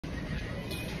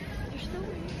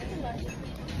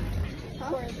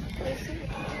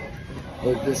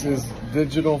Look, this is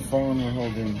digital phone we're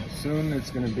holding. Soon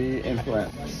it's gonna be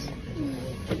implants.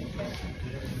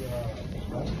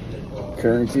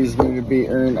 Currency is going to be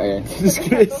earned. I'm just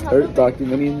gonna start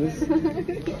documenting this.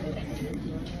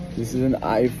 This is an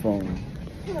iPhone.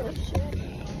 Oh shit.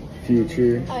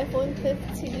 Future. iPhone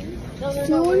 15. No,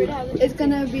 Soon it's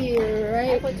gonna be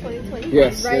right. iPhone 2020.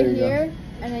 Yes, right there you here, go.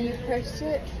 and then you press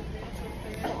it.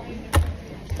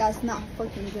 That's not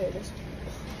fucking good.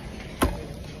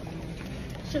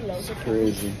 It's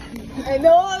crazy. I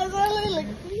know. That's what I like.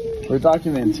 We're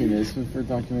documenting this for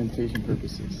documentation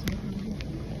purposes.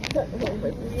 Get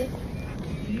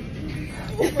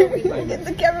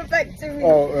the camera back to me.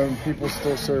 Oh, people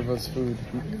still serve us food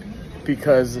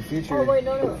because the future. Oh wait,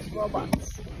 no,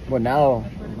 robots. Well, now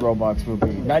robots will be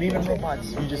not even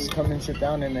robots. You just come and sit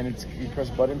down, and then you press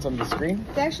buttons on the screen,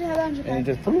 They actually have that in Japan. and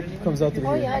it just poof, comes out through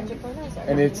Oh here. yeah, Japan has that.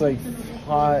 And it's like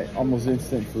hot, almost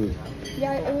instant food.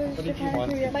 Yeah, it was Japan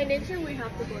and Korea. By nature, we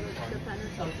have to go to Japan or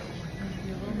something.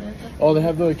 Oh, they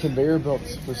have the conveyor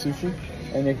belts for sushi,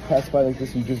 and they pass by like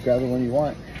this. You just grab the one you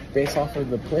want, based off of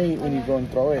the plate. When you go and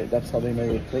throw it, that's how they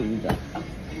know what plate you got.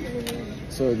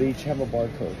 So they each have a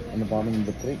barcode on the bottom of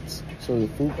the plates. So the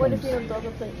food What if comes. you don't throw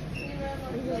the plate?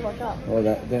 You just walk out. Well,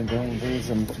 then don't raise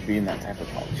them to be in that type of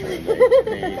culture.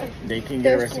 They can get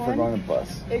There's arrested for one. going on a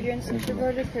bus. If you're an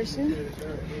introverted person,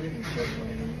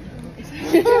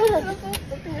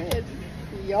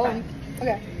 yo.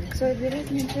 Okay, so if you're like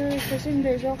an introverted person,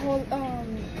 there's a whole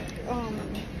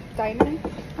diner,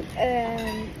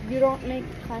 and you don't make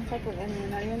contact with anyone.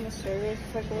 Not even the service.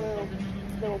 It's like a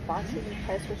little boxes and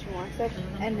press what you want stuff,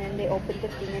 and then they open the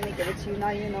thing and they give it to you.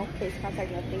 Not even no face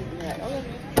contact, nothing. And you're like,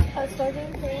 okay.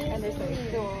 Starting thing. And there's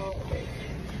like,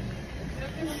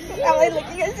 Am I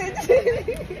looking at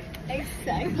you?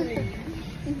 exactly.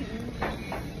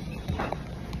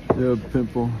 Yeah,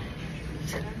 pimple.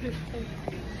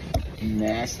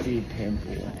 Nasty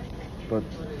pimple. But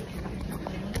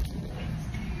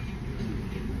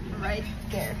Right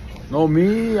there. no,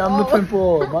 me. I'm the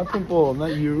pimple. My pimple,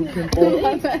 not you, pimple.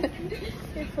 Your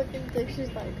fucking dick, she's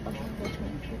like, which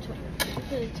one?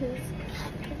 Should I choose?